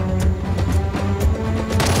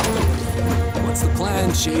 That's the plan,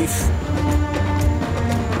 Chief.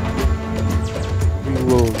 We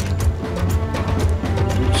will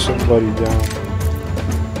put somebody down.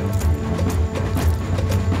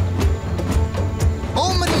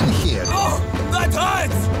 Almost here. Oh, that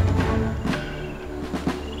hurts!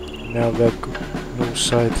 Now that no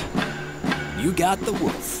sight. You got the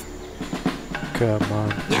wolf. Come on.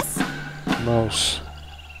 Yes? Mouse.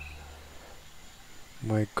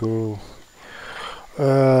 My girl.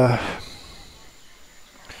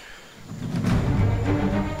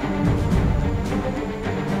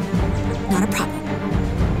 Not a problem.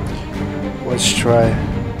 Let's try.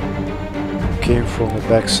 Came from the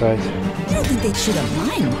backside. You don't think they'd shoot a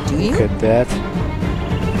mine, do you? Look at that.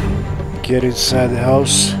 Get inside the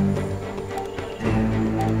house.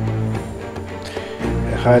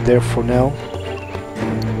 Hide there for now.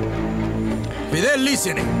 Fidel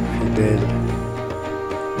listening. Fidel.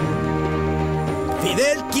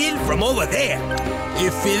 Fidel kill from over there.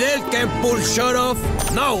 If Fidel can pull shot off,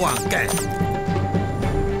 no one can.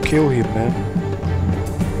 Kill him, man.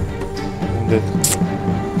 Wounded.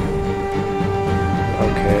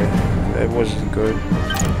 Okay, that wasn't good.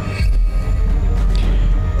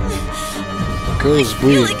 Girl's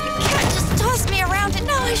bleeding. You can't just toss me around and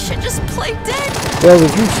now I should just play dead. Well, the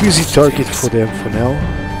roof easy target for them for now.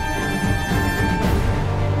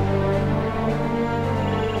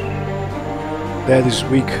 That is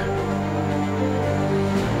weak.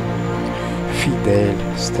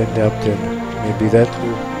 Fidel, stand up then. Maybe that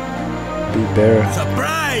will be better.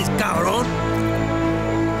 Surprise, cabron!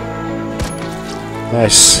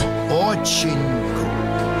 Nice. Ochinko.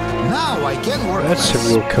 Now I can work. That's a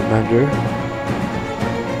real commander.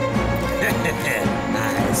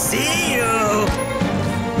 I see you!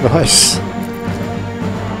 Nice.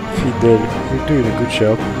 Fidel, you're doing a good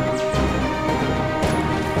job.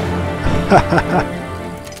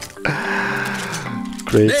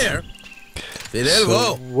 Great. There! Fidel, So,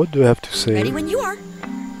 go! what do I have to say? Ready when you are.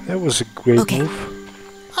 That was a great move.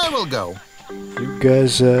 I will go. You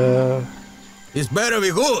guys This better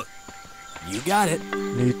be good. You got it.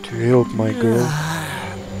 need to help my girl.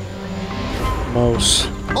 Mouse.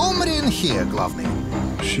 Omrin here, Glavny.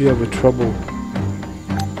 She have a trouble.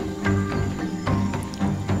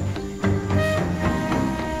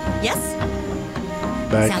 Yes?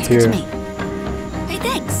 Back Sounds here. good to me. Hey,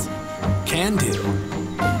 thanks. Can do.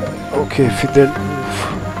 Okay, Fidel,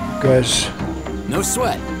 move. Guys. No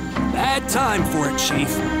sweat. Bad time for it, Chief.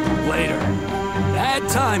 Later. Bad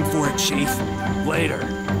time for it, Chief. Later.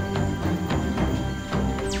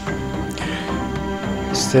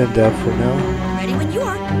 Stand up for now. Ready when you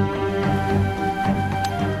are.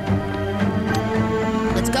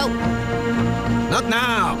 Let's go. Not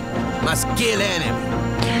now! Must kill enemy.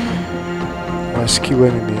 My skill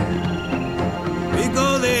enemy. We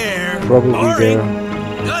go there. Probably Boring. there.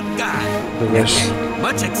 Good guy. The rest.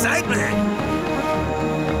 Much excitement.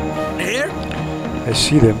 Here I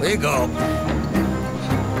see them. we go.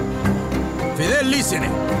 Fidel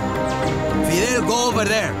listening. Fidel, go over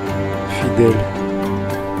there. Fidel.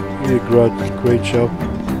 You did a great job.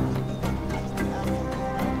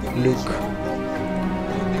 Luke.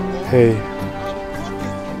 Hey.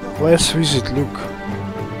 Let's visit Luke.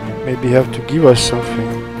 Maybe you have to give us something.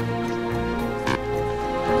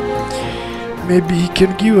 Maybe he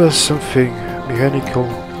can give us something. Mechanical.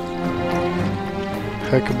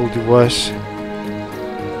 Hackable device.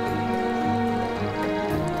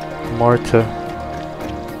 Martha.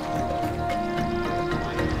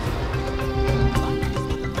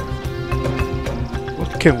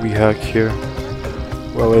 What can we hack here?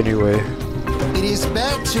 Well, anyway. It is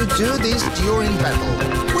bad to do this during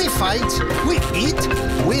battle. We fight, we eat,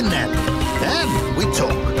 we nap. Then we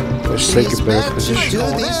talk. Let's It take is a better bad to position.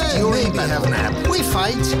 do this during battle. Nap. We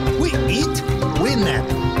fight, we eat, we nap.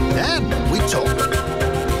 Then we talk.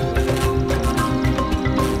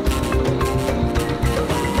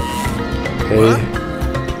 Hey.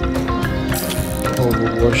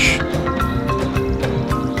 Overwash.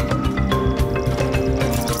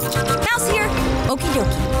 Mouse here. Okie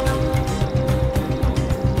dokie.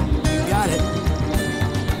 You got it.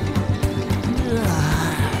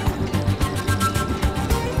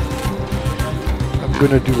 I'm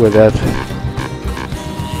gonna do with that.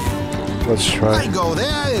 Let's try. I go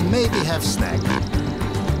there and maybe have snack.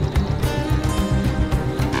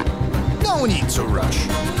 No need to rush.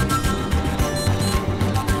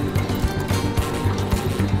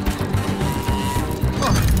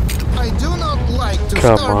 Oh, I do not like to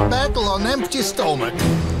Come start on. battle on empty stomach.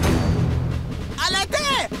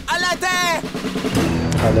 Alate! Alate!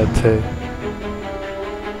 Alate.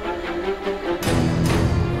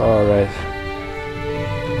 Alright.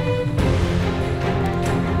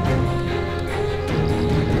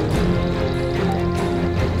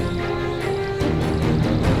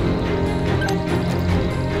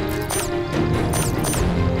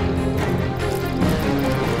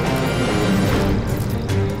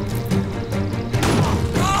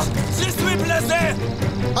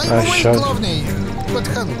 away, shot. Glovney, but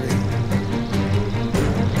hungry.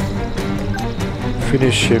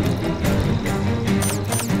 Finish him.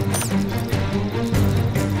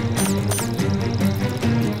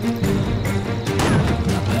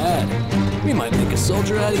 Not bad. We might make a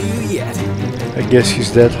soldier out of you yet. I guess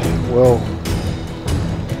he's dead. Well,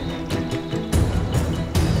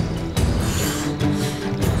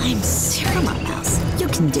 I'm serious. Come on, Mouse. You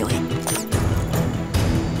can do it.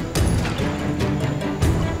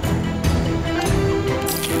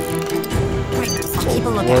 Right, I'll keep a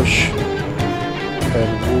lookout. wash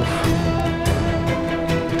and move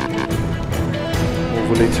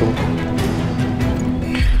a little.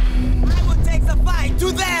 I will take the fight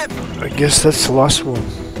to them! I guess that's the last one.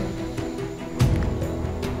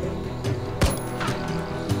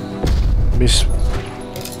 Miss.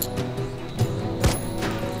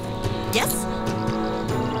 Yes?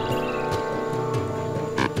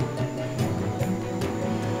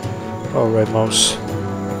 Alright, Mouse.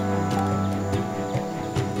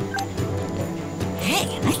 Hey,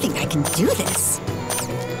 I think I can do this.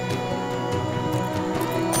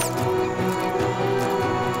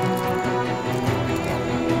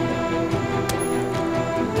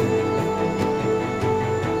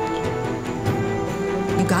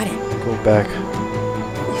 You got it. Go back.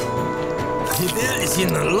 Fidel is in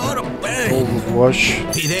a lot of pain. Overwash.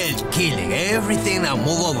 Fidel's killing everything that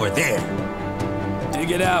move over there.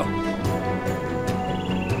 Dig it out.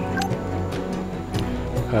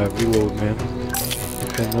 Reload, man.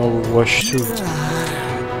 And overwash too.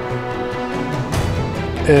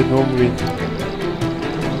 And Omri.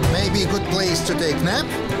 Maybe a good place to take nap?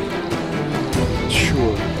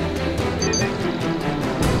 Sure.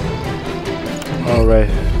 Alright.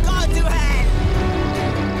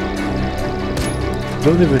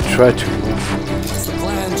 Don't even try to move. What's the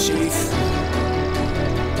plan, Chief?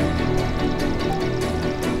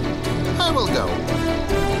 I will go.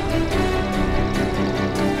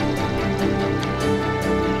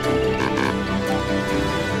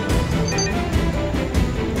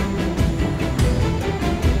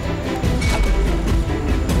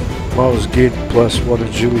 Mouse gain +1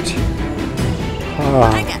 agility.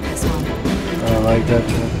 I got this one. I like that.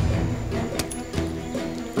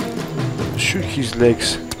 Shoot his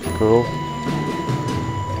legs, girl.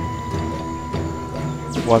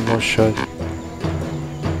 One more shot.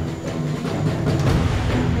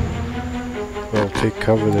 Well, take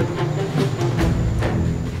cover then.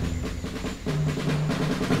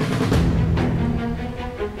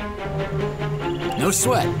 No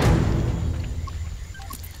sweat.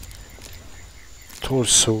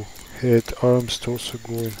 Torso, head, arms, torso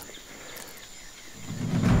going.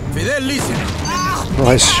 Fidel, listen.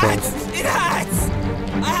 Nice shot. It hurts!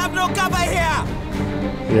 I have no cover here!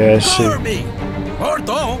 Yeah, I see. Cover me! Or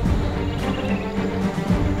don't!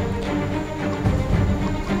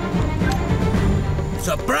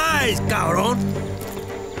 Surprise, cabrón!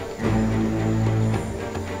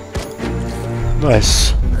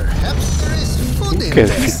 Nice. Perhaps there is food in Okay,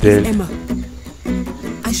 there. Fidel. Emma,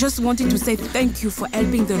 I just wanted to say thank you for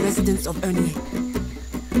helping the residents of Ernie.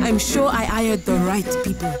 I'm sure I hired the right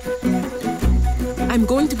people. I'm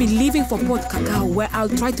going to be leaving for Port Cacao, where I'll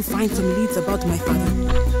try to find some leads about my father.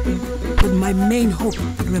 But my main hope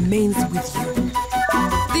remains with you.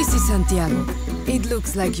 This is Santiago. It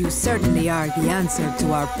looks like you certainly are the answer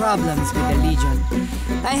to our problems with the Legion.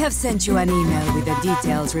 I have sent you an email with the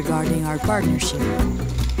details regarding our partnership.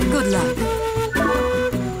 Good luck.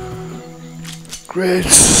 Great,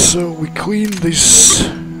 so we clean this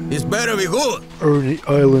It's better be good. Ernie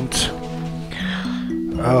Island.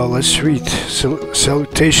 Let's read.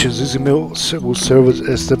 Salutations. This email will serve as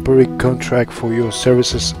a temporary contract for your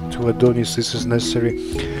services to Adonis. This is necessary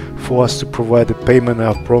for us to provide the payment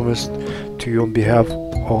I have promised to you on behalf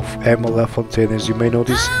of Emma LaFontaine. As you may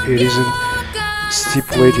notice, it isn't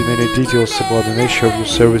stipulated any details about the nature of your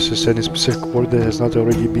services. Any specific word that has not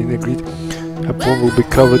already been agreed upon will be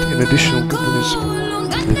covered in additional documents.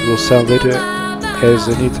 It will sound later as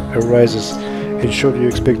the need arises. In short, you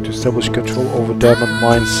expect to establish control over diamond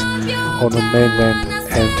mines on the mainland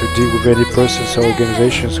and to deal with any persons or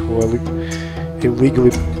organizations who are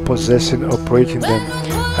illegally possessing or operating them.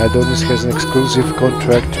 Adonis has an exclusive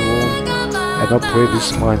contract to own and operate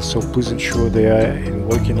these mines, so please ensure they are in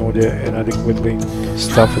working order and adequately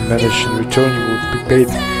staffed and managed. In return, you will be paid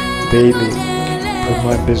daily per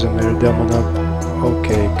mine based on their diamond.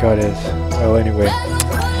 Okay, got it. Well, anyway.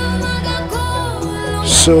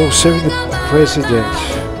 So, saving the president.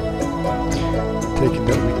 Taking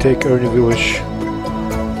that, we take Ernie Village.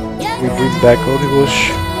 We bring back Ernie Village,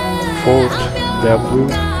 Fort, they are blue,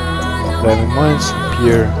 diamond mines,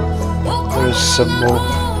 Pierre. There's some more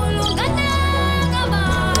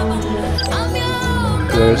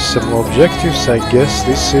there's some more objectives. I guess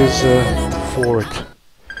this is a fort.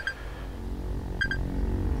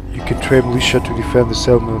 You can train militia to defend the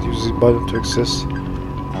settlement. Use this button to access.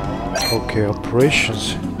 Okay,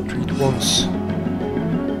 operations. Treat once.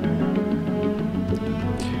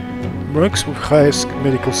 Mercs with highest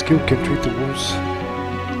medical skill can treat the wounds.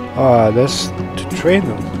 Ah, that's to train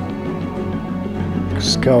them.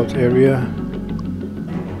 Scout area.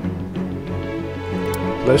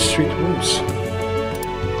 Let's treat wounds.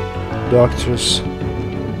 Doctors.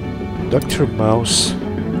 Dr. Mouse.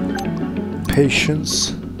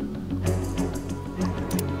 Patients.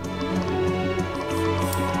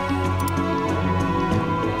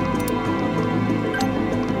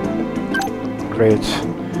 Great.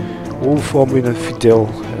 Wolf, Omin and Fidel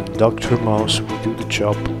and Dr. Mouse will do the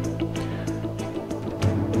job.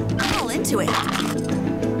 All into it.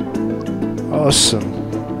 Awesome.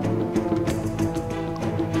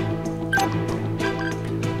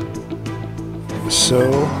 So,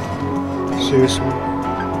 seriously?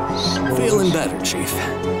 Feeling better, Chief.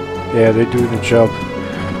 Yeah, they're doing the job.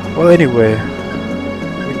 Well, anyway,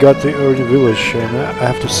 we got the Ernie village and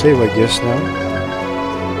I have to save, I guess, now.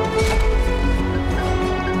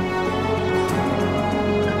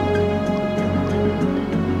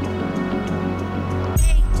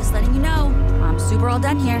 All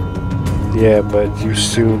done here. Yeah, but you're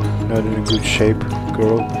still not in a good shape,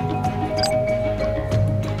 girl.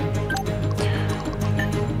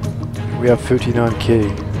 We have 39k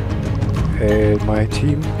and my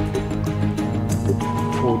team.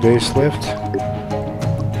 4 days left.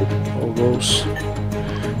 All those.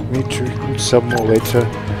 Need to recruit some more later.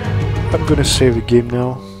 I'm gonna save the game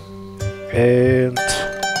now. And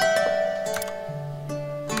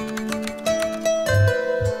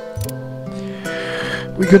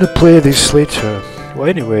we're gonna play this later. Well,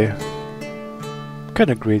 anyway,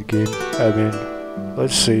 kinda great game. I mean,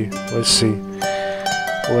 let's see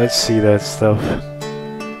that stuff.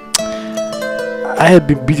 I had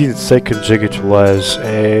been beating the second Jagged Alliance,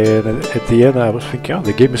 and at the end I was thinking, oh,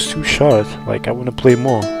 the game is too short. Like, I wanna play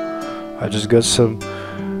more. I just got some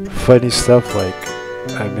funny stuff, like,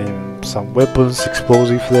 I mean, some weapons,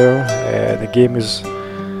 explosive there, and the game is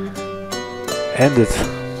ended.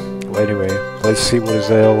 Well, anyway, let's see what is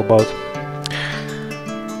that all about.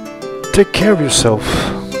 Take care of yourself.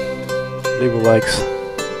 Leave a like,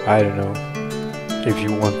 I don't know, if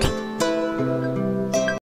you want.